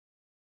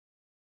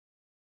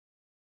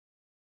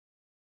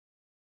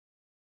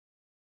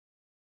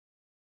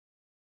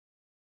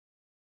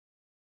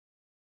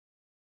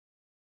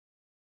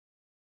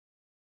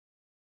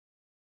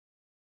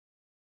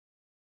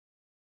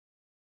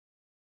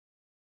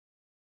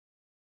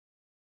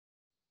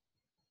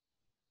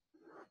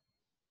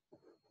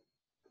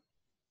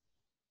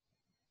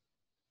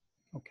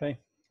Okay,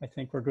 I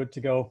think we're good to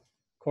go.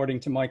 According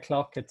to my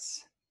clock,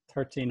 it's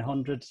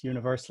 1300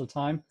 Universal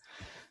Time.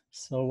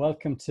 So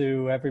welcome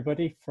to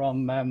everybody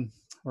from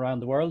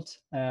around the world.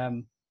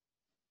 My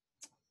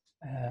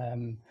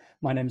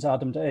name is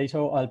Adam de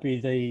Eyto. I'll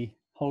be the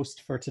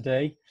host for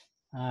today.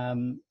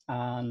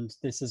 And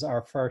this is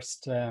our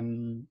first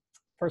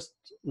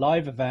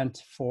live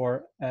event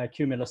for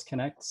Cumulus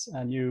Connects,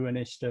 a new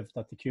initiative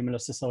that the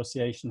Cumulus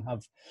Association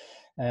have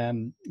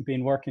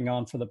been working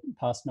on for the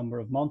past number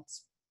of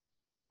months.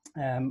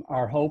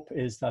 Our hope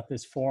is that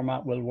this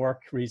format will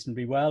work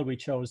reasonably well. We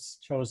chose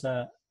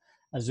a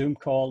Zoom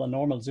call, a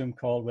normal Zoom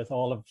call with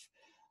all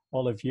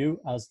of you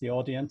as the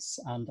audience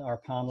and our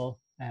panel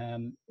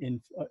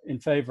in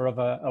favor of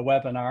a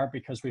webinar,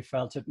 because we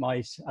felt it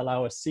might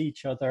allow us to see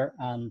each other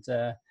and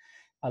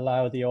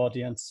allow the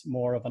audience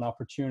more of an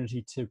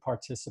opportunity to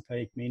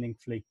participate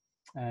meaningfully.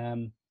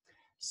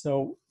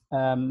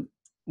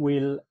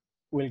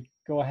 We'll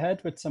go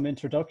ahead with some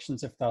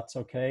introductions, if that's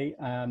okay.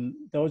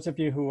 Those of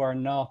you who are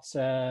not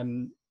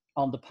on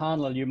the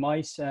panel, you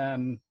might,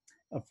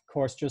 of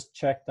course, just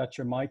check that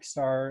your mics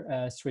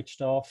are switched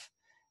off,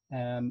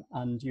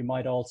 and you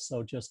might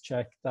also just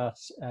check that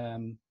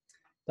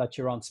that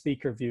you're on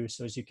speaker view,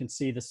 so as you can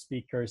see the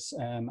speakers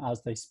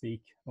as they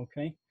speak.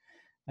 Okay.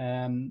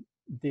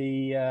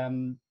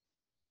 The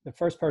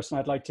first person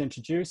I'd like to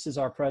introduce is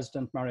our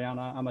president,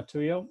 Mariana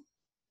Amatullo,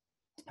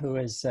 who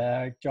is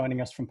joining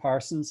us from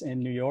Parsons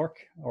in New York,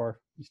 or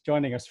he's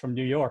joining us from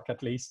New York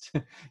at least.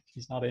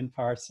 She's not in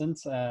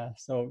Parsons,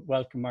 so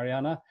welcome,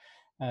 Mariana.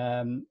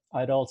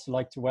 I'd also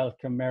like to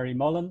welcome Mary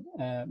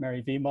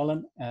V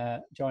Mullin,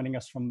 joining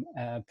us from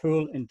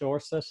Poole in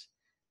Dorset.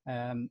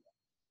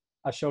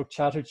 Ashoke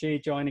Chatterjee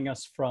joining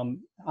us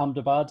from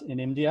Ahmedabad in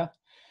India.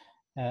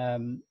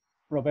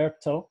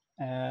 Roberto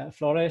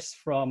Flores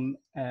from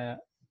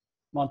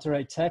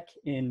Monterrey Tech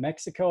in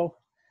Mexico.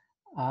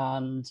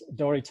 And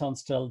Dori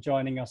Tunstall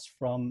joining us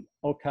from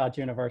OCAD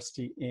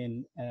University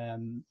in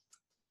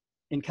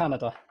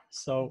Canada.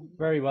 So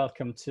very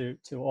welcome to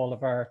all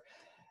of our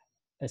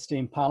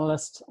esteemed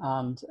panelists.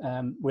 And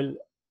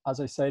as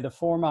I say, the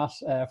format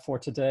for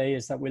today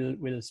is that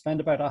we'll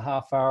spend about a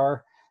half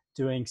hour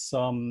doing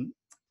some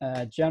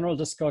general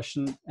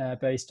discussion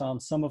based on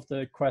some of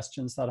the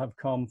questions that have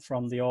come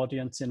from the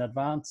audience in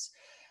advance.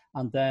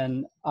 And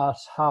then at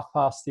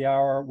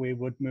 1:30, we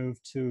would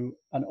move to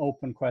an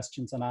open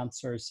questions and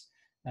answers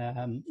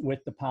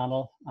with the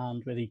panel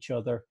and with each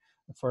other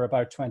for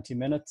about 20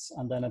 minutes,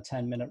 and then a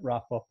 10-minute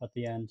wrap up at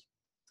the end.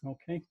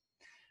 Okay,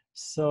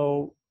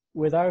 so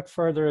without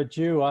further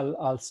ado,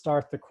 I'll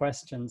start the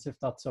questions, if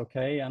that's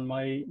okay. And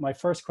my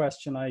first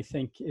question, I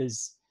think,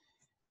 is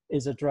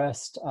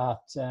addressed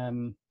at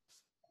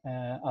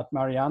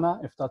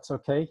Mariana, if that's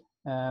okay.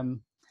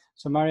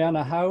 So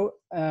Mariana, how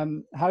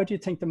do you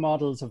think the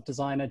models of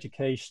design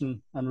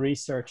education and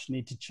research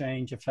need to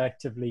change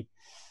effectively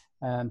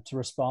to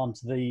respond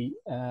to the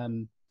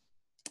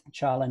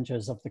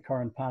challenges of the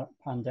current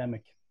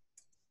pandemic?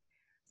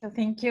 So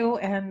thank you,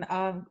 and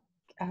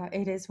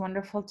it is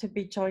wonderful to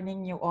be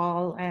joining you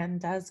all.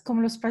 And as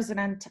Cumulus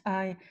president,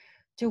 I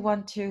do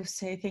want to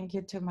say thank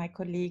you to my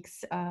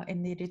colleagues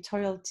in the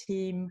editorial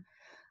team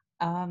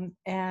and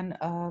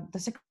the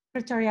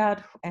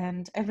Secretariat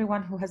and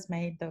everyone who has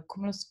made the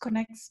Cumulus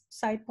Connects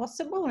site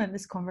possible, and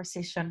this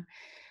conversation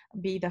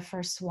be the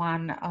first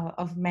one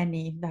of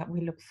many that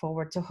we look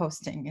forward to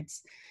hosting.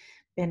 It's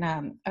been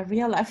a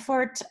real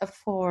effort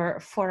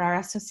for our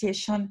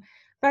association,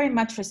 very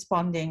much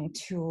responding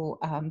to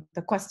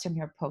the question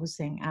you're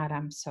posing,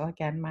 Adam. So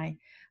again,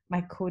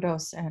 my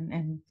kudos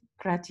and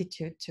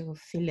gratitude to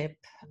Philip,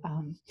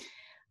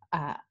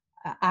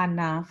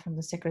 Anna from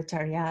the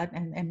Secretariat,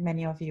 and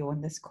many of you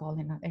on this call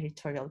in our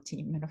editorial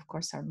team, and of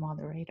course our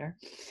moderator.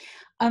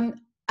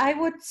 I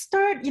would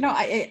start,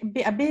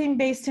 being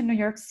based in New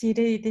York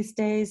City these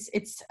days,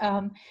 it's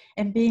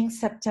and being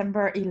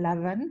September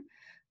 11,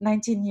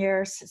 19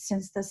 years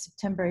since the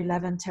September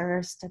 11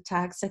 terrorist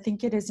attacks, I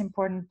think it is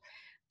important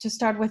to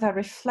start with a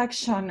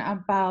reflection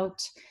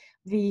about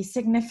the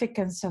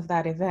significance of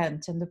that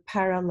event and the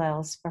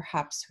parallels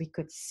perhaps we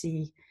could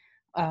see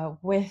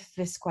with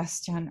this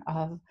question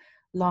of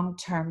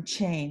long-term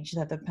change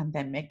that the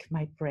pandemic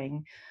might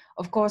bring.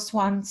 Of course,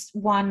 one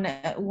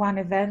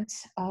event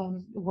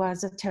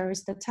was a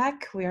terrorist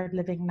attack. We are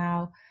living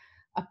now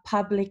a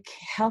public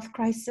health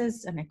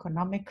crisis, an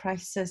economic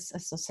crisis, a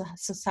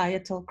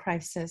societal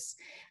crisis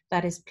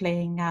that is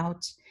playing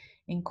out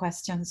in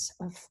questions,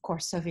 of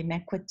course, of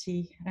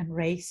inequity and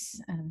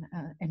race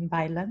and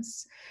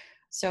violence.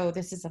 So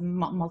this is a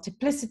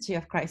multiplicity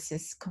of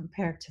crises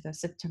compared to the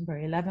September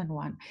 11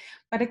 one.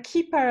 But a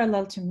key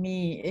parallel to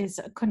me is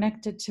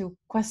connected to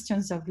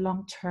questions of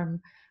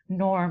long-term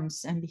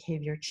norms and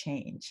behavior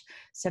change.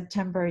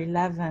 September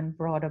 11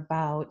 brought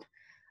about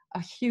a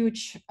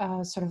huge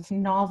sort of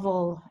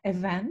novel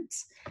event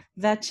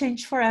that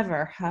changed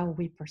forever how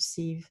we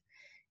perceive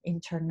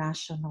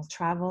international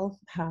travel,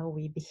 how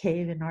we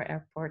behave in our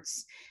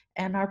airports,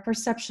 and our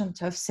perception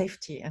of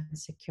safety and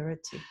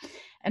security.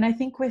 And I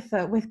think with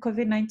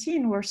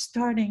COVID-19, we're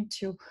starting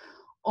to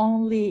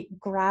only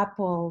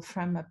grapple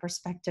from a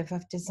perspective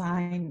of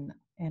design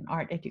and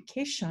art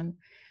education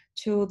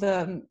to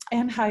the,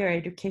 and higher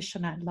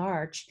education at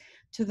large,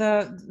 to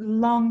the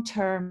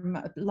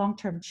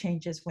long-term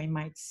changes we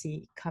might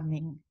see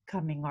coming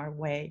our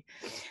way.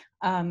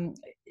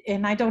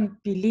 And I don't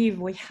believe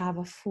we have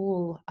a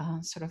full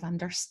sort of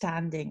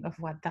understanding of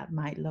what that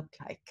might look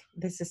like.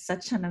 This is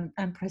such an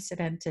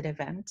unprecedented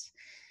event.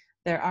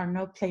 There are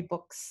no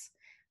playbooks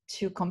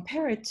to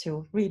compare it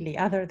to, really,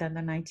 other than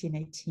the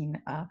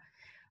 1918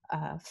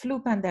 flu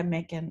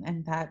pandemic,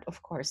 and that,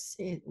 of course,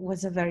 it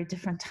was a very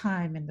different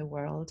time in the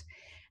world.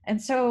 And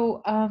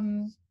so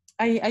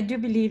I do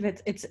believe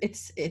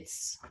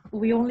it's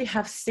we only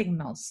have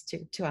signals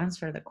to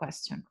answer the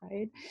question,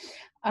 right?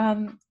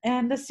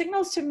 And the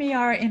signals to me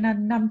are in a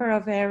number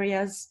of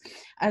areas.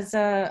 As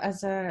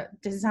a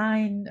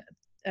design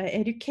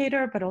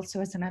educator, but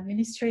also as an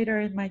administrator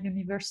in my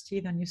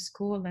university, the New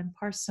School and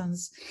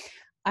Parsons,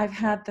 I've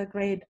had the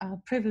great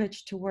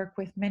privilege to work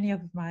with many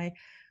of my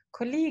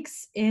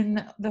colleagues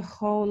in the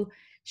whole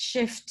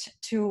shift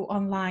to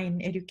online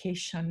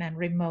education and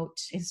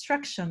remote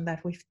instruction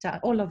that we've done,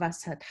 all of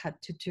us had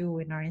to do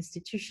in our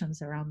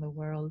institutions around the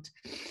world.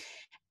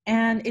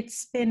 And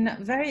it's been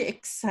very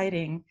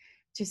exciting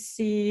to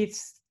see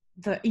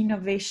the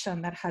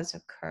innovation that has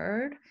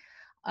occurred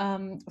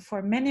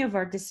for many of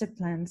our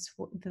disciplines,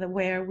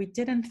 where we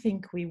didn't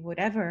think we would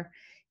ever,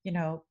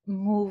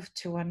 move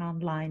to an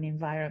online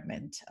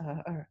environment,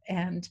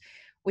 and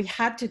we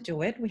had to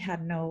do it. We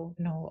had no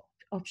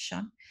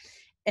option,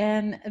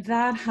 and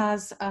that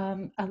has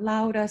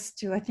allowed us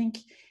to, I think,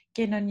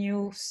 gain a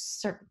new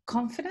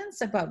confidence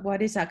about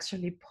what is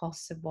actually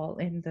possible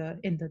in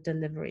the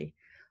delivery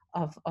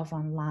of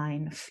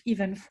online,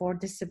 even for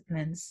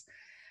disciplines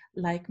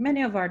like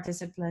many of our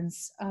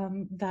disciplines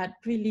that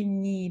really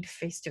need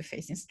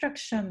face-to-face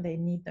instruction. They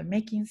need the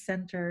making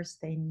centers.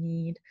 They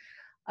need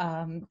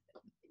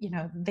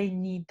they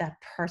need that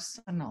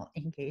personal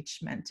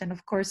engagement. And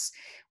of course,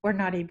 we're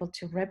not able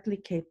to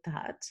replicate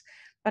that.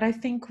 But I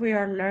think we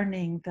are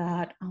learning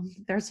that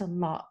there's a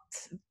lot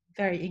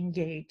very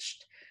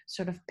engaged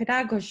sort of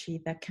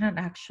pedagogy that can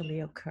actually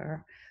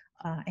occur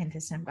in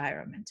this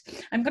environment.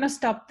 I'm going to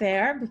stop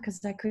there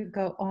because I could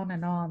go on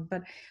and on.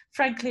 But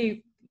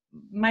frankly,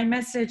 my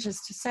message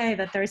is to say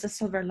that there is a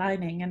silver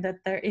lining, and that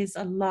there is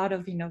a lot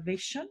of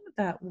innovation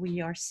that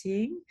we are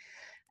seeing,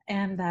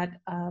 and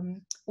that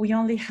we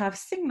only have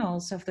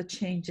signals of the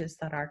changes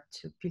that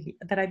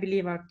I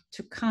believe are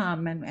to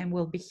come, and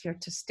will be here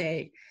to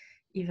stay,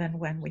 even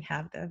when we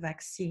have the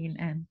vaccine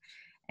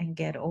and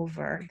get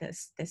over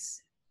this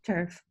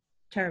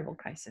terrible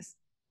crisis.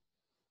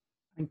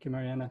 Thank you,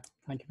 Mariana.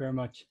 Thank you very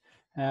much.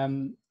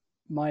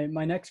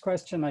 My next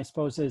question, I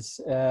suppose, is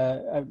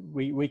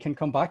we can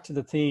come back to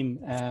the theme,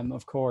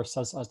 of course,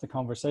 as the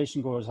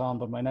conversation goes on.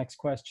 But my next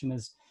question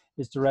is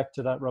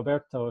directed at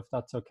Roberto, if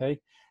that's okay.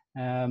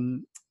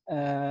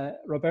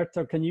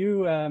 Roberto, can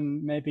you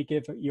maybe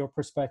give your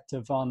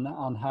perspective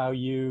on how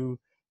you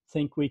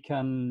think we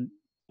can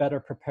better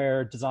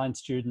prepare design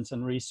students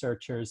and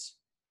researchers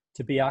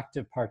to be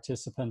active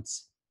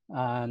participants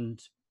and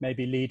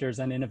maybe leaders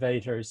and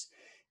innovators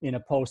in a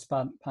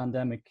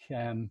post-pandemic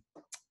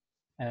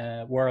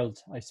world,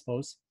 I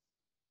suppose?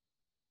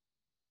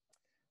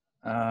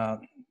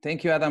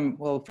 Thank you, Adam.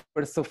 Well,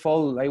 first of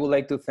all, I would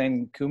like to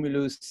thank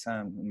Cumulus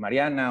and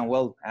Mariana,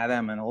 well,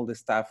 Adam and all the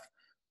staff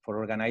for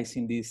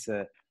organizing these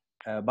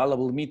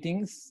valuable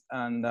meetings.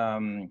 And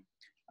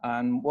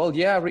well,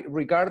 yeah,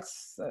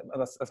 regards,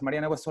 as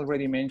Mariana was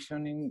already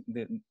mentioning,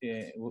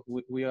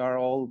 we are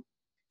all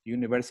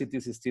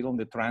universities still on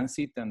the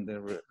transit and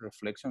the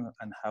reflection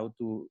on how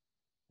to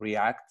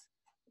react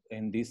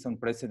in these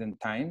unprecedented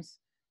times.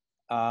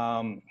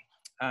 But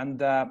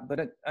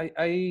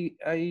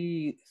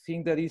I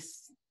think that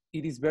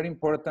it is very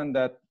important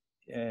that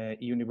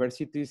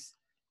universities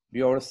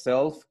view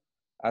ourselves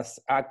as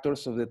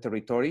actors of the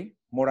territory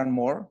more and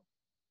more.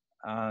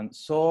 And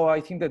so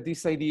I think that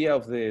this idea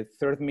of the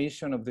third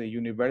mission of the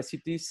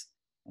universities,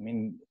 I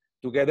mean,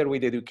 together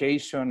with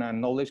education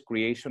and knowledge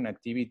creation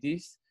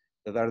activities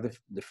that are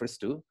the first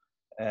two,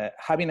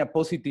 having a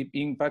positive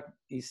impact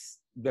is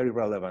very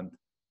relevant.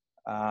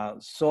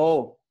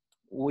 So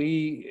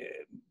we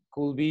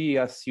could be,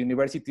 as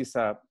universities,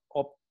 a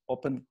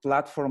open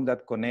platform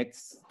that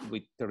connects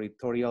with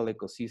territorial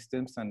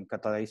ecosystems and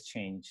catalyze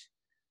change.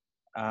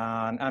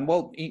 And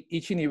well,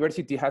 each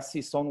university has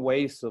its own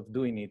ways of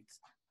doing it.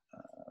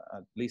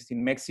 At least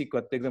in Mexico,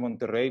 at Tec de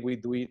Monterrey, we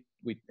do it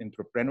with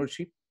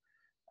entrepreneurship.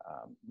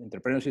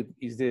 Entrepreneurship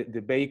is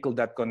the vehicle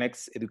that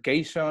connects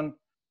education,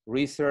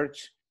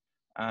 research,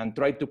 and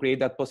try to create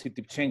that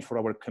positive change for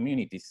our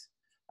communities.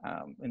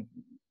 And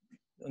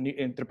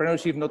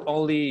entrepreneurship not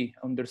only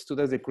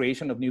understood as the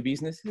creation of new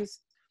businesses,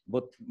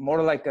 but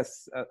more like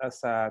as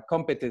a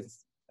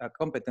competence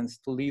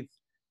to lead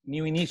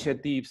new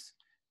initiatives,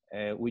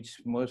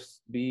 which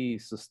must be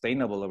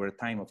sustainable over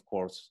time, of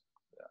course.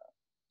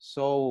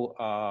 So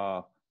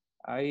I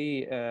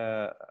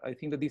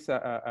think that this is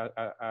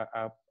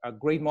a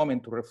great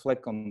moment to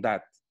reflect on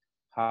that.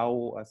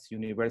 how as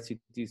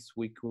universities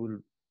we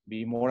could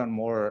be more and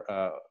more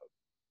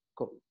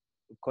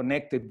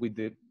connected with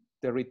the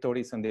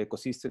territories and the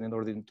ecosystem in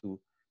order to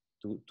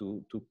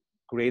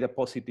create a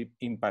positive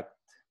impact.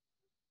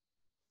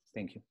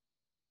 Thank you.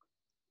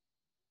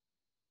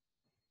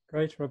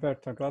 Great,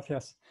 Roberto,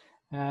 gracias.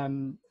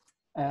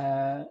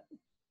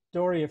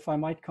 Dori, if I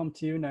might come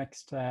to you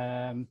next.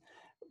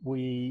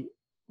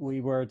 We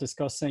were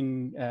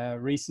discussing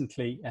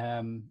recently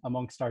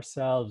amongst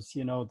ourselves,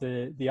 you know,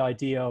 the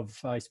idea of,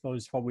 I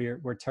suppose, what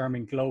we're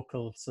terming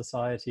global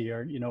society,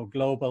 or, you know,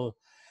 global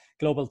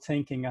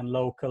thinking and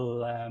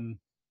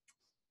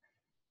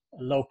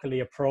locally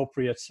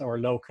appropriate or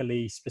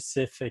locally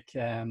specific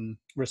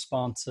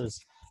responses.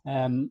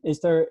 Is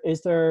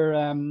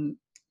there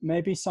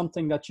maybe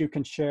something that you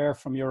can share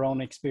from your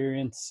own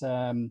experience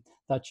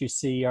that you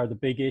see are the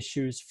big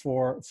issues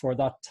for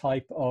that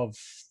type of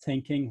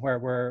thinking, where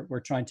we're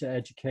trying to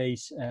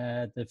educate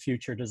the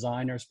future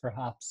designers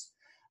perhaps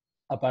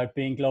about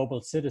being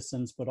global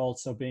citizens, but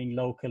also being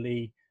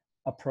locally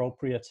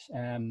appropriate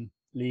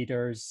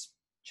leaders,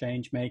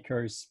 change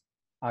makers,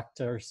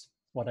 actors,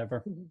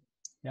 whatever?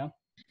 Yeah.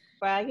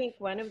 Well, I think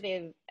one of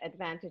the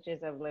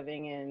advantages of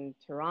living in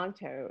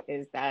Toronto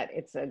is that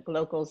it's a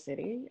global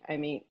city. I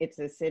mean, it's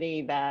a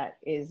city that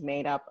is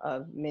made up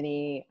of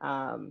many,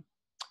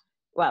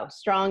 well,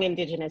 strong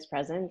Indigenous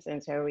presence.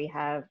 And so we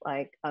have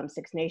like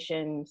 6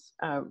 nations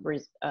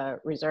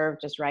reserved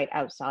just right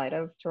outside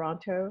of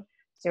Toronto.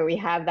 So we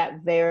have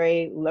that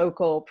very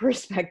local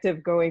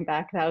perspective going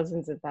back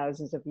thousands and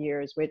thousands of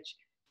years, which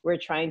we're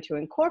trying to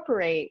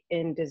incorporate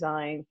in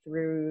design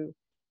through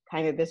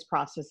kind of this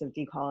process of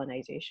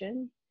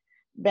decolonization.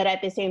 But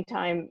at the same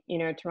time, you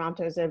know,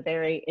 Toronto is a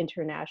very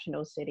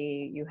international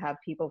city. You have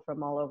people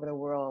from all over the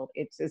world.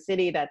 It's a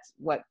city that's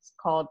what's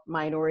called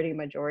minority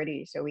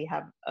majority. So we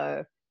have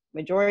a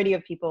majority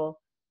of people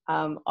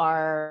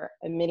are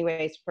in many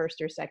ways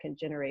first or second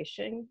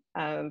generation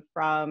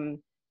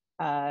from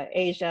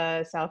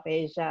Asia, South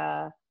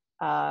Asia,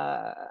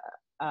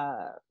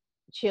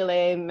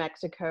 Chile,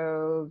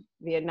 Mexico,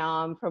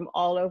 Vietnam, from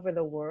all over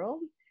the world.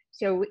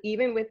 So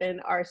even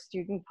within our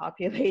student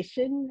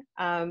population,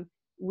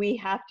 we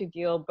have to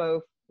deal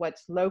both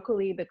what's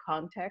locally the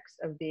context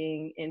of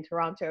being in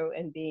Toronto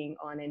and being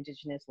on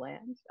Indigenous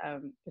lands,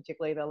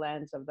 particularly the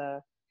lands of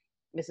the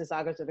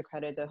Mississaugas of the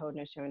Credit, the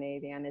Haudenosaunee,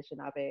 the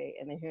Anishinaabe,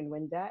 and the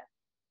Huon-Wendat.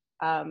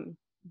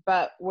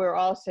 But we're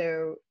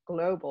also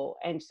global.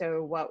 And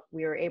so what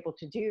we're able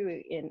to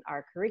do in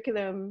our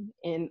curriculum,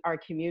 in our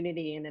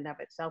community in and of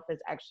itself, is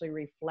actually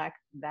reflect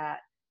that.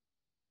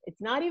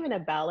 It's not even a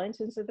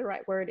balance, is the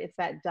right word. It's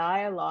that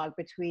dialogue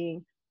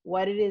between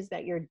what it is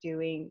that you're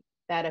doing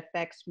that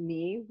affects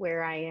me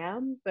where I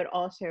am, but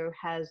also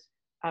has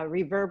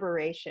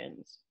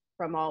reverberations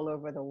from all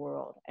over the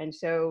world. And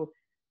so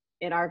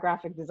in our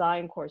graphic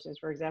design courses,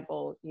 for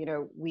example, you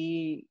know,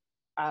 we,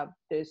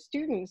 the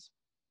students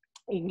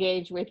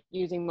engage with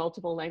using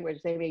multiple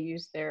languages. They may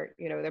use their,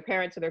 you know, their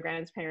parents or their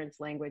grandparents'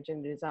 language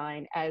in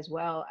design, as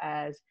well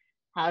as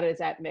how does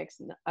that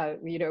mix,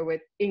 you know,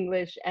 with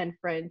English and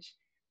French,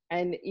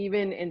 and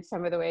even in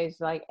some of the ways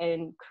like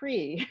in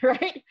Cree,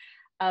 right?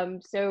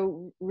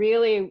 So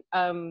really,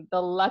 the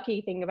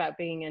lucky thing about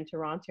being in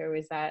Toronto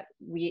is that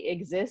we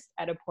exist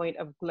at a point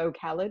of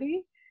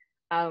locality,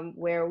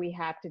 where we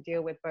have to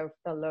deal with both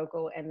the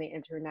local and the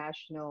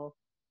international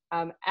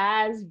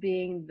as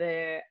being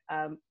the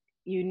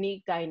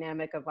unique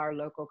dynamic of our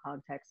local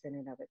context in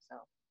and of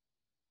itself.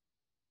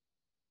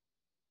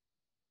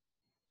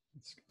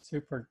 It's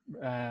super.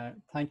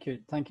 Thank you,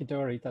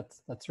 Dori.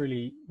 That's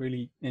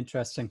really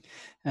interesting.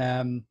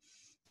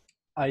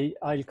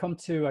 I'll come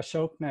to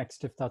Ashoke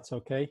next, if that's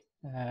okay.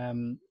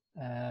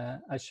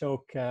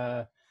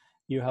 Ashoke,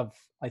 you have,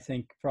 I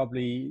think,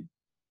 probably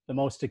the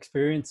most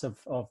experience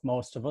of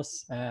most of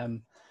us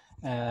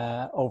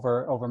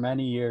over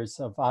many years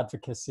of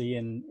advocacy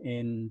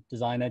in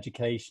design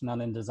education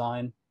and in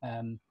design,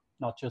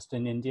 not just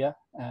in India.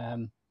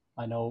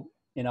 I know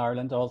in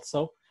Ireland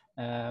also.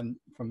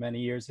 From many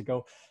years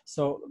ago.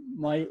 So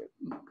my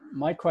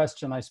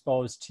question, I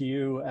suppose, to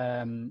you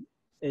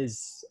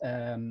is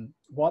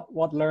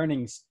what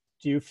learnings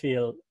do you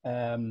feel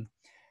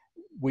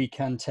we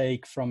can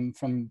take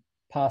from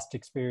past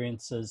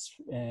experiences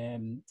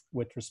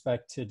with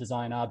respect to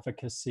design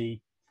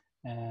advocacy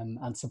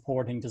and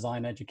supporting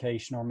design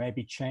education, or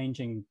maybe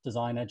changing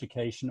design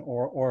education,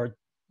 or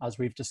as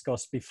we've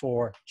discussed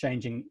before,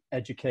 changing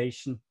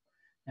education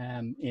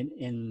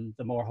in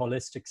the more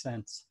holistic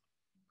sense?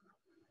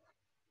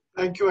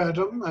 Thank you,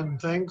 Adam,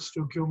 and thanks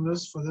to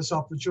Cumulus for this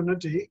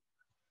opportunity.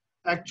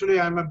 Actually,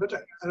 I'm a bit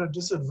at a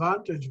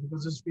disadvantage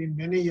because it's been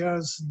many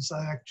years since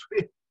I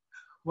actually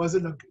was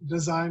in a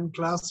design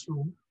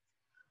classroom,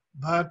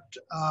 but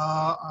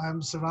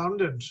I'm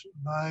surrounded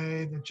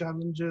by the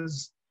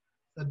challenges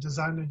that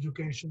design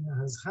education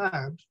has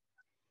had.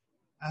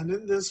 And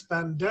in this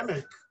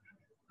pandemic,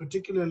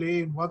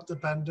 particularly in what the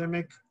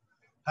pandemic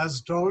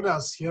has told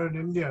us here in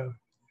India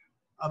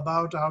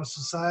about our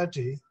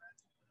society,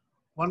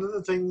 one of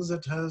the things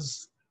that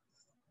has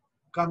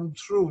come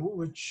through,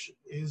 which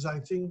is, I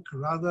think,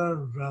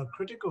 rather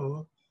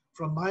critical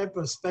from my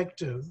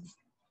perspective,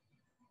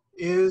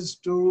 is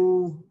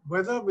to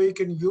whether we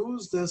can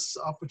use this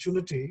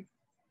opportunity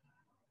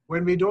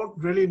when we don't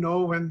really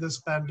know when this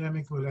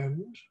pandemic will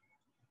end,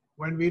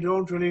 when we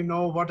don't really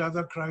know what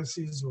other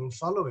crises will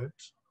follow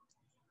it,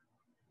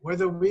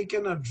 whether we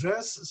can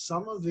address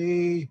some of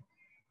the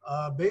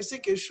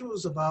basic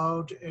issues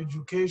about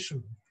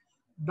education,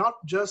 not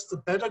just the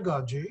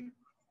pedagogy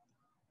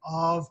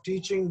of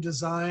teaching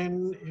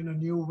design in a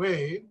new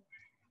way,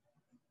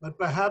 but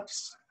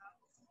perhaps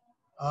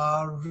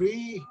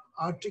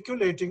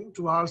re-articulating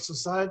to our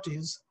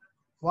societies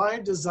why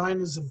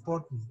design is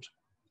important.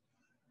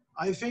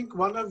 I think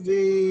one of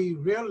the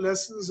real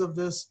lessons of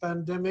this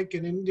pandemic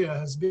in India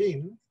has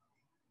been,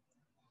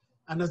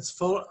 and it's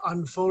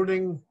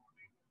unfolding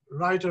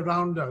right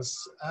around us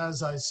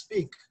as I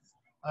speak.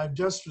 I've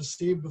just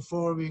received,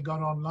 before we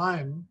got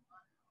online,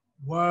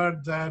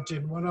 word that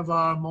in one of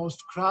our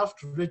most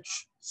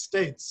craft-rich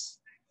states,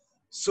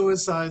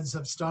 suicides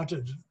have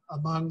started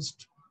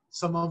amongst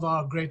some of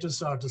our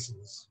greatest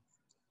artisans.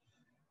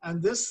 And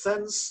this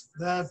sense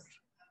that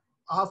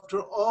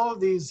after all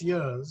these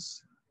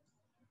years,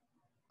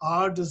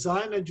 our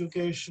design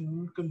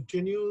education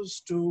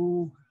continues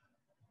to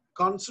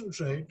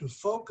concentrate, to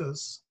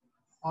focus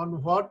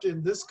on what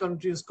in this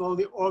country is called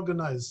the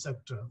organized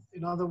sector.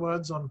 In other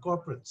words, on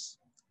corporates.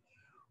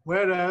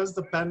 Whereas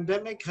the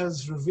pandemic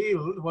has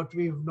revealed what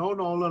we've known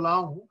all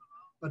along,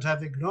 but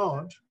have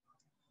ignored,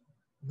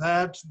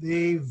 that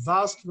the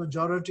vast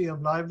majority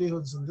of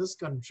livelihoods in this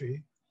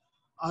country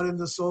are in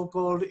the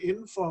so-called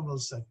informal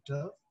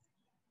sector,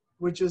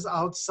 which is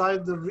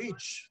outside the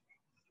reach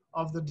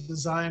of the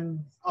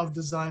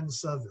design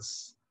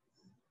service.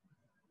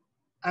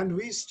 And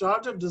we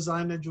started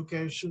design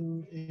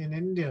education in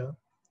India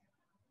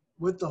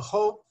with the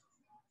hope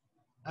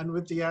and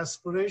with the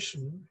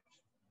aspiration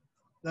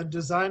that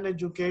design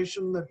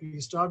education that we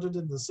started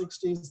in the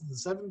 60s and the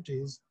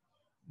 70s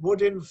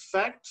would in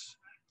fact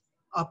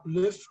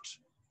uplift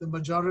the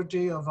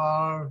majority of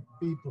our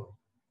people.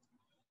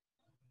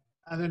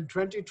 And in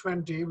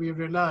 2020, we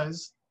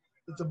realized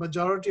that the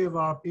majority of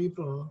our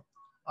people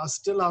are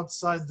still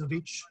outside the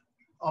reach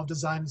of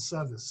design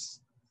service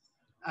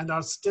and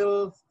are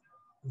still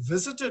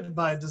visited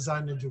by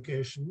design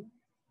education,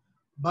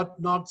 but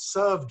not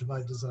served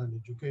by design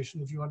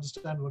education, if you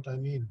understand what I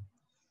mean.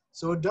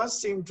 So it does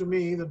seem to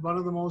me that one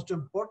of the most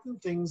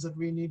important things that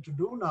we need to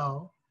do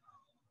now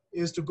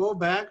is to go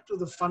back to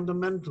the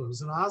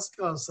fundamentals and ask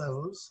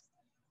ourselves,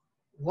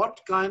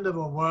 what kind of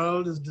a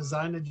world is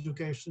design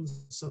education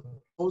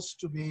supposed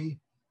to be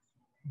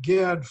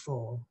geared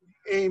for,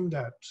 aimed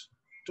at,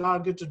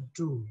 targeted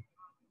to?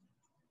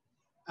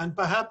 And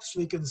perhaps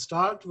we can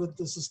start with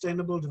the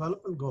Sustainable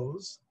Development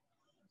Goals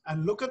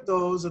and look at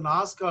those and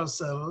ask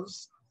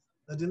ourselves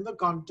that in the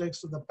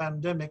context of the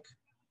pandemic,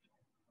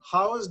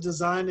 how is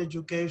design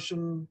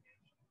education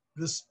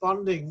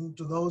responding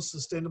to those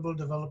Sustainable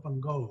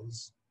Development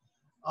Goals,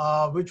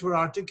 which were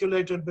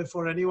articulated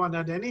before anyone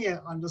had any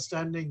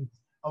understanding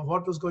of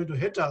what was going to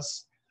hit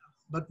us,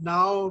 but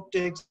now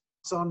takes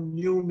on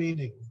new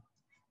meaning.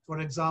 For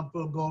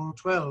example, Goal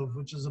 12,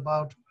 which is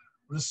about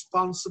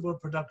responsible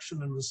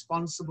production and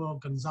responsible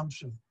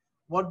consumption.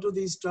 What do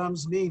these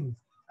terms mean?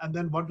 And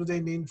then what do they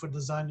mean for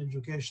design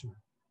education?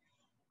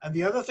 And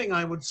the other thing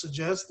I would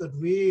suggest that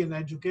we in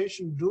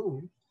education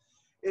do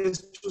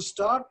is to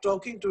start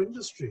talking to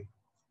industry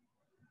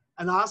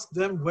and ask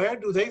them where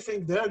do they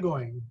think they're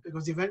going,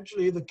 because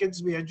eventually the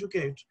kids we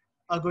educate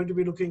are going to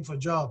be looking for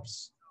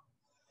jobs.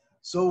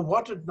 So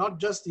not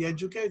just the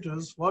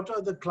educators, what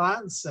are the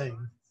clients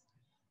saying?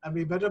 And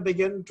we better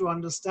begin to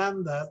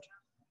understand that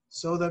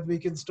so that we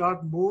can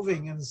start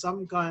moving in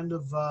some kind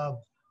of,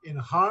 in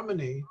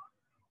harmony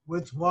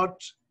with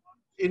what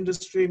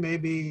industry may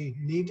be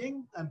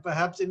needing and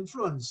perhaps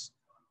influence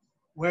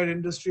where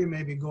industry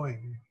may be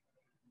going.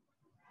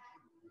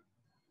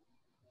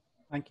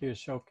 Thank you,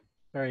 Ashoke.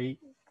 Very,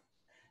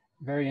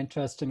 very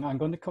interesting. I'm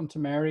going to come to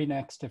Mary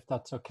next, if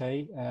that's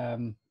okay,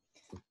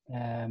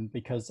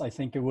 because I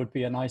think it would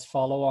be a nice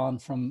follow-on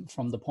from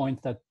the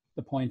point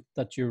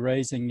that you're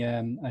raising,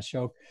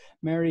 Ashoke.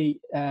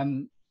 Mary,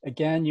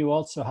 again, you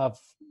also have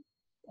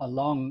a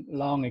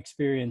long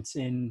experience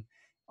in,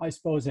 I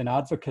suppose, in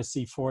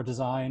advocacy for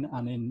design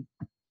and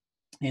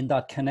in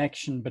that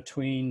connection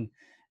between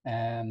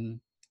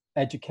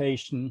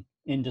education,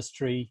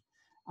 industry,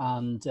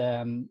 and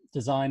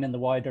design in the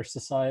wider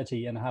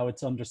society and how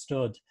it's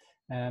understood.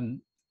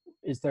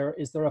 Is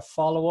there a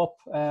follow-up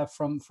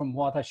from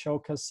what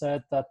Ashoke has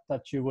said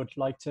that you would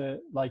like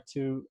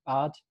to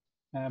add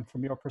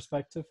from your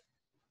perspective?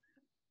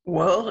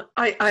 Well,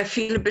 I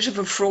feel a bit of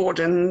a fraud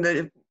in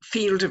the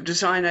field of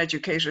design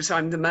educators.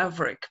 I'm the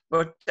maverick,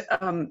 but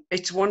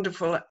it's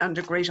wonderful and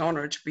a great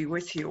honor to be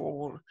with you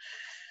all.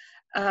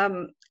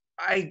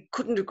 I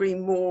couldn't agree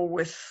more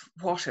with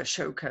what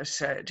Ashoke has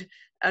said,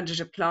 and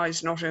it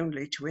applies not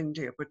only to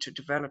India, but to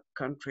developed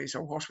countries,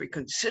 or what we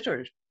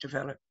consider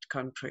developed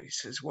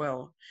countries as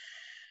well.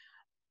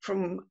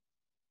 From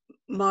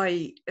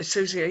my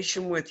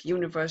association with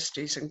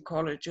universities and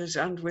colleges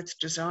and with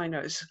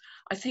designers,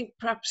 I think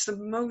perhaps the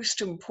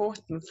most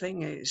important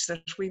thing is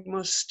that we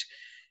must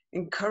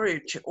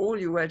encourage all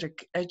you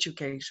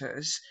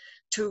educators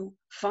to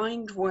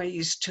find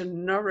ways to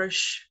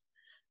nourish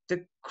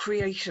the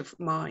creative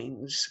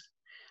minds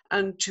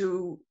and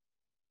to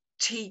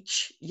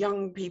teach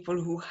young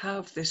people who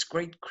have this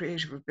great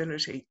creative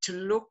ability to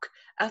look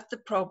at the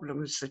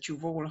problems that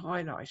you've all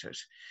highlighted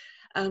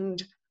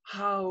and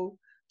how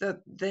that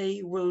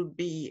they will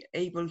be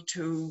able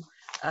to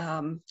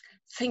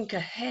think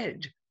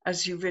ahead.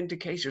 As you've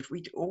indicated,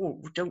 we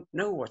all don't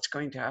know what's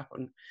going to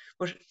happen,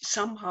 but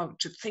somehow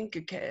to think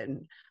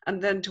again and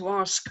then to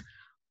ask,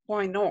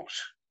 why not?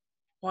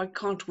 Why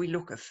can't we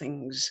look at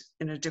things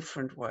in a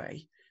different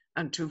way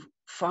and to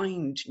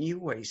find new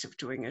ways of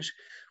doing it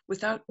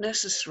without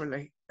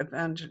necessarily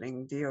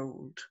abandoning the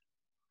old?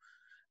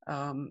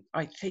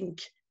 I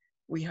think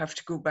we have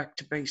to go back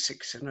to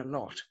basics in a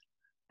lot.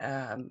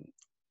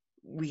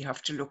 We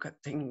have to look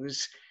at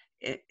things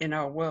in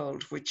our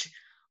world, which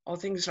are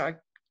things like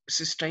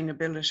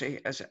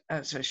sustainability, as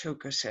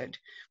Ashoke said,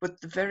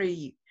 but the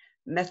very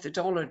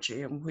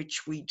methodology in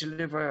which we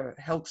deliver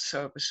health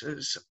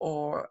services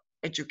or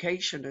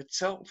education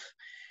itself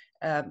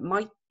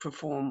might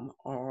perform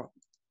or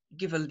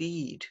give a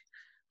lead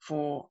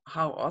for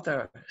how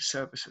other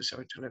services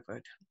are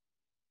delivered.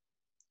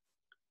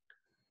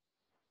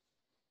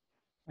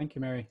 Thank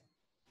you, Mary.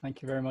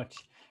 Thank you very much.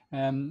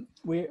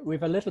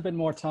 We've a little bit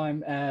more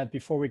time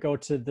before we go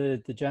to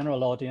the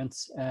general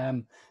audience.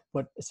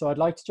 But so I'd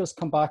like to just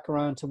come back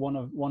around to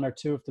one or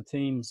two of the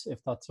themes, if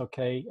that's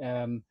okay,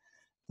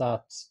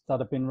 that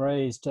have been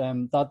raised.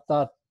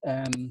 That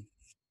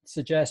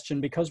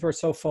suggestion, because we're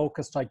so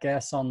focused, I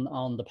guess,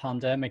 on the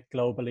pandemic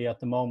globally at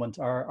the moment,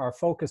 our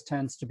focus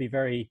tends to be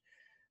very,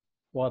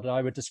 what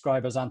I would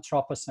describe as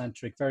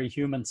anthropocentric, very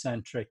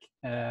human-centric.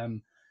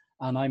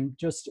 And I'm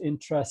just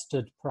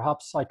interested,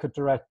 perhaps I could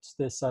direct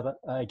this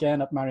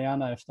again at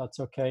Mariana, if that's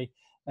okay.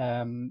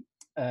 I'm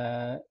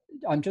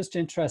just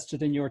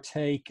interested in your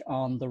take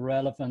on the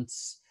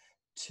relevance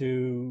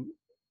to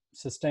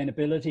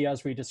sustainability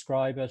as we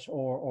describe it,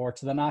 or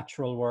to the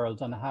natural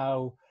world, and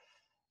how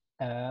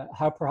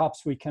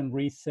perhaps we can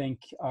rethink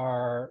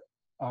our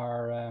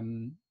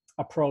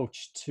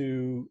approach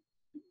to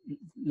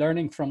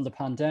learning from the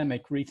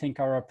pandemic, rethink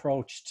our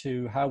approach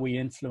to how we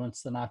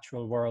influence the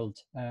natural world,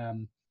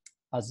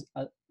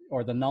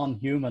 or the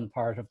non-human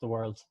part of the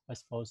world, I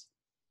suppose.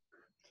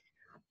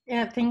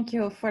 Yeah, thank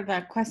you for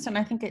that question.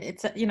 I think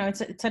it's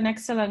an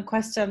excellent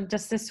question.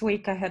 Just this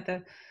week, I had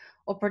the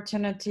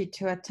opportunity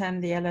to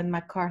attend the Ellen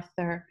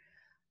MacArthur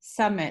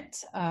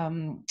Summit.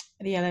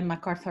 The Ellen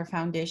MacArthur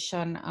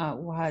Foundation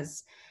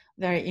was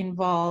very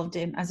involved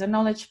as a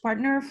knowledge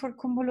partner for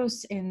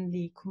Cumulus in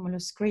the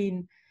Cumulus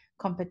Green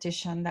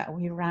competition that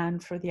we ran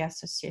for the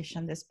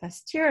association this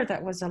past year,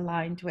 that was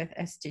aligned with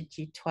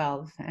SDG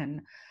 12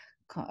 and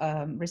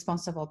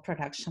responsible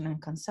production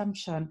and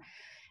consumption.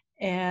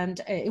 And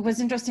it was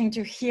interesting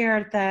to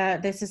hear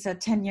that this is a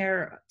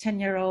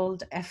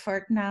 10-year-old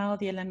effort now,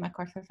 the Ellen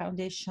MacArthur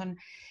Foundation.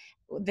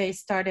 They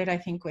started, I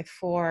think, with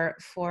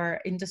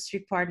four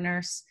industry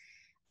partners,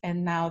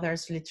 and now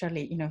there's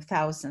literally,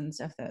 thousands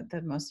of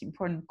the most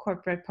important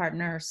corporate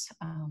partners,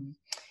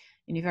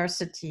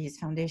 universities,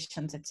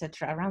 foundations,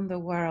 etc., around the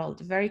world,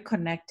 very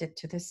connected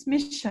to this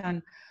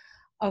mission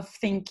of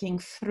thinking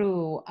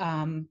through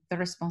the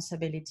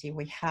responsibility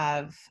we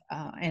have,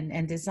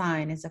 and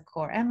design is a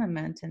core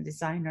element, and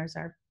designers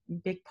are a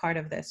big part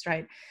of this,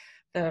 right?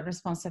 The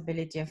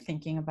responsibility of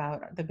thinking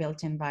about the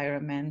built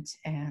environment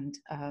and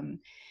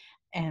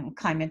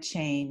climate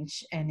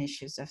change and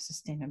issues of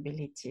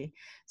sustainability.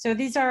 So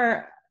these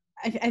are,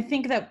 I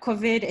think that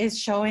COVID is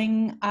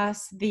showing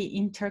us the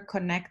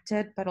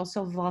interconnected but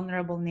also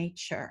vulnerable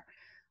nature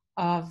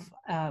of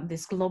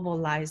this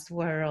globalized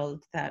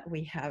world that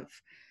we have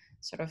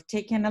sort of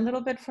taken a little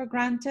bit for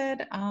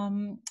granted.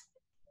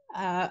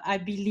 I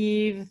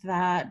believe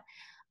that,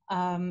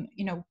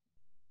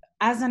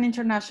 as an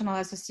international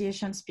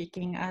association,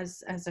 speaking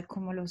as a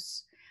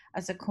Cumulus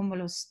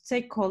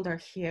stakeholder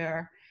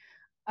here,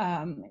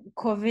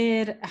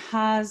 COVID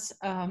has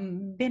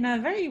been a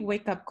very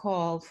wake-up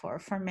call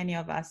for many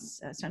of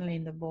us, certainly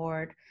in the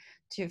board,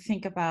 to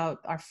think about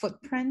our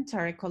footprint,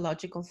 our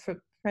ecological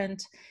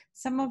footprint,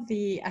 some of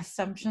the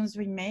assumptions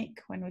we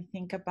make when we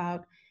think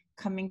about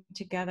coming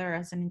together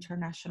as an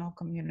international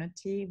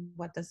community.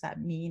 What does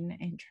that mean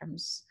in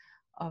terms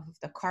of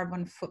the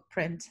carbon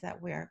footprint that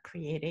we are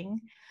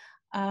creating?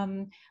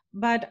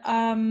 But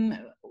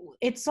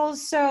it's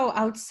also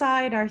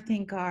outside, I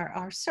think,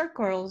 our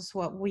circles.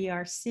 What we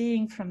are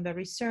seeing from the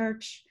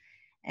research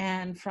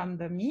and from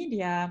the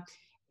media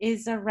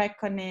is a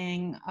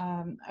reckoning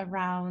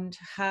around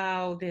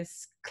how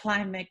this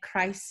climate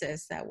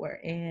crisis that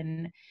we're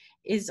in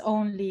is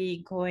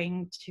only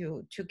going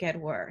to get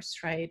worse,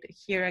 right?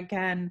 Here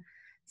again,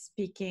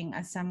 speaking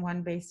as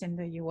someone based in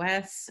the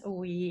US,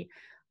 we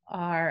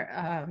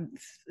are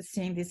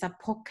seeing this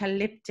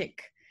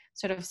apocalyptic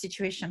sort of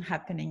situation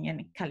happening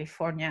in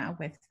California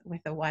with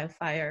the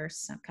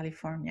wildfires,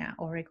 California,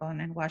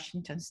 Oregon, and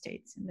Washington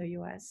states in the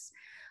U.S.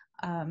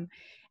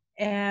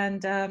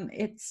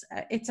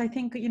 It's I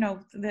think, you know,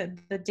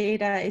 the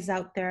data is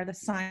out there, the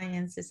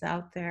science is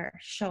out there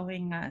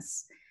showing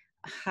us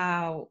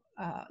how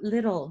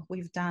little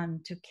we've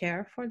done to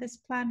care for this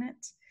planet,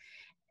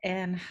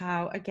 and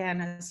how,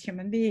 again, as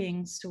human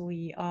beings,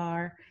 we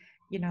are,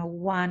 you know,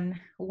 one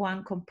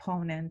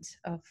component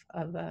of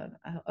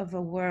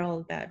a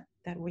world that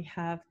we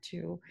have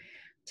to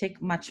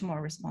take much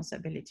more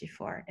responsibility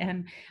for.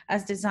 And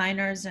as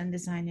designers and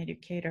design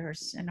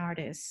educators and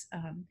artists,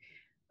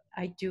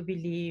 I do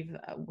believe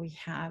we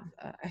have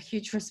a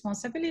huge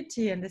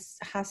responsibility, and this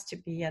has to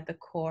be at the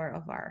core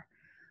of our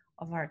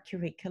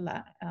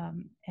curricula,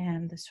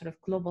 and the sort of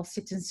global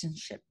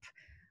citizenship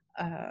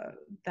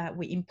that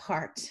we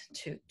impart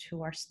to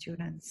our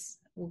students,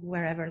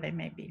 wherever they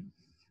may be.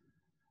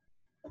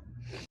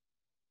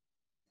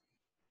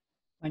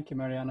 Thank you,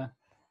 Mariana.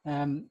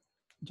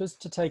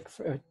 Just to take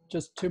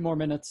just 2 more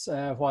minutes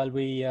while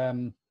we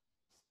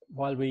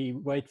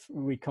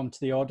we come to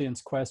the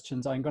audience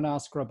questions, I'm going to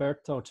ask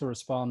Roberto to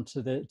respond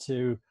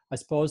to I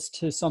suppose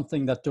to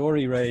something that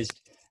Dori raised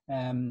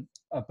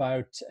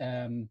about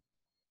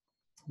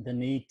the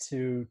need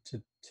to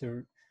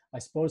I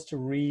suppose to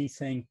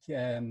rethink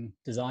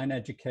design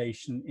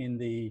education in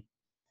the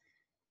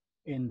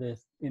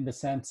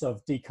sense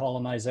of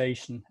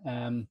decolonization.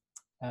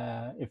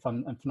 If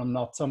I'm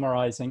not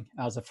summarizing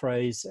as a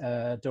phrase,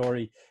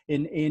 Dori,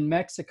 in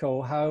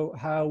Mexico,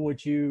 how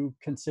would you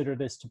consider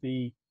this to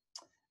be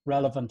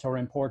relevant or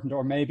important,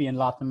 or maybe in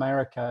Latin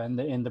America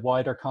in the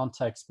wider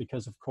context?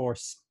 Because of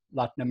course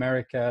Latin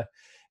America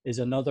is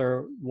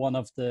another one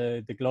of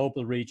the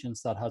global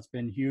regions that has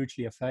been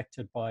hugely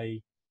affected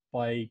by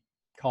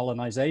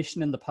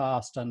colonization in the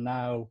past, and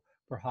now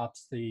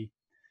perhaps the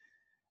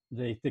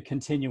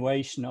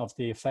continuation of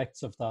the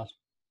effects of that.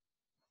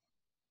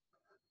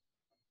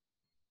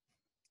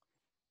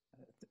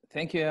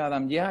 Thank you,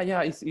 Adam. Yeah.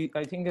 I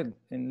think that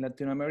in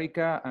Latin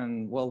America,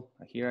 and well,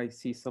 here I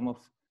see some of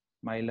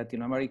my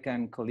Latin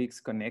American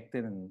colleagues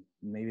connected, and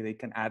maybe they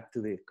can add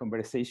to the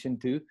conversation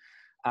too.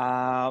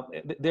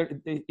 There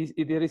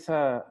is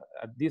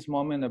at this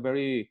moment a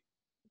very,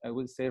 I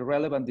would say,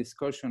 relevant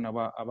discussion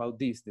about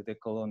this, the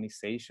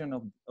decolonization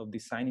of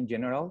design in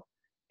general,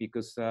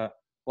 because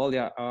well,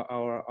 yeah,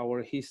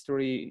 our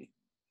history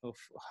of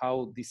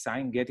how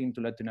design get into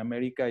Latin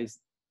America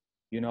is,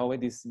 you know,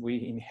 it is,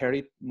 we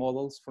inherit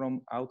models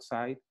from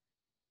outside,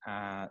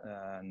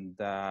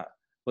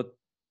 but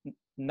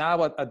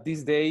now at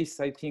these days,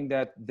 I think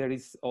that there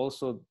is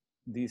also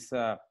this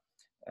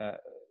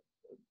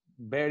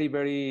very,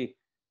 very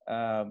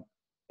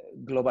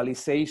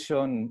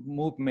globalization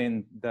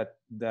movement that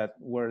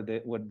were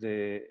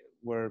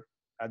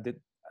at the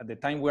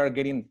time we are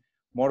getting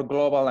more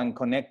global and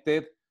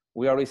connected.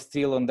 We are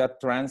still on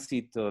that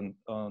transit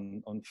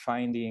on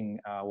finding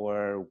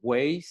our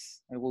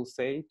ways, I will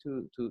say,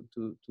 to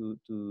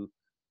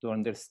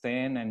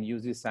understand and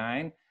use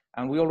design.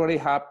 And we already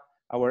have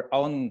our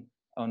own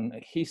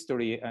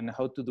history and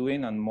how to do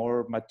it, and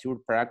more mature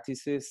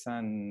practices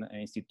and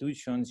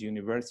institutions,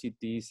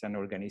 universities, and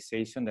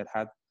organizations that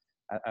had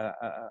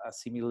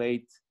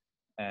assimilate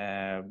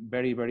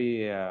very,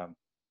 very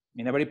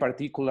in a very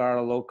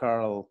particular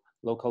local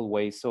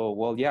way. So,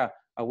 well, yeah,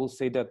 I will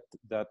say that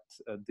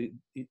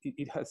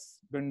it has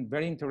been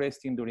very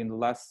interesting during the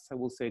last, I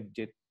will say,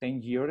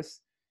 10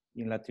 years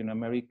in Latin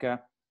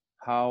America,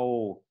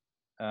 how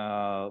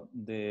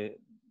the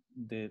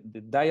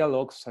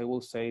dialogues, I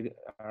will say,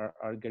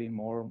 are getting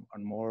more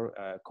and more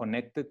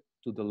connected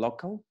to the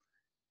local,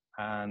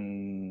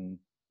 and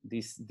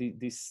this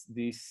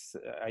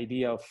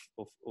idea of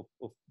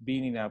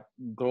being in a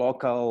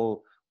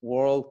global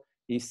world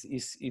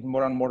is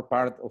more and more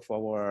part of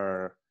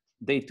our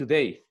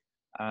day-to-day,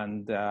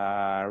 and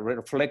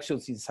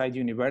reflections inside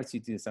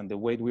universities and the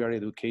way we are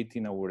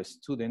educating our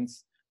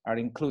students are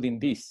including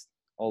this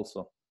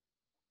also.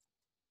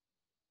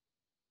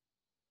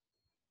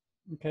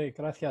 Okay,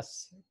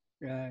 gracias.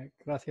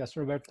 Gracias,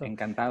 Roberto.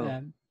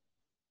 Encantado.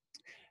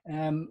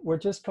 We're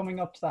just coming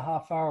up to the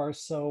half hour,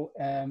 so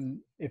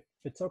if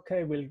it's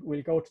okay,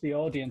 we'll go to the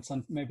audience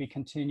and maybe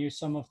continue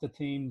some of the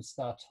themes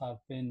that have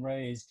been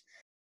raised.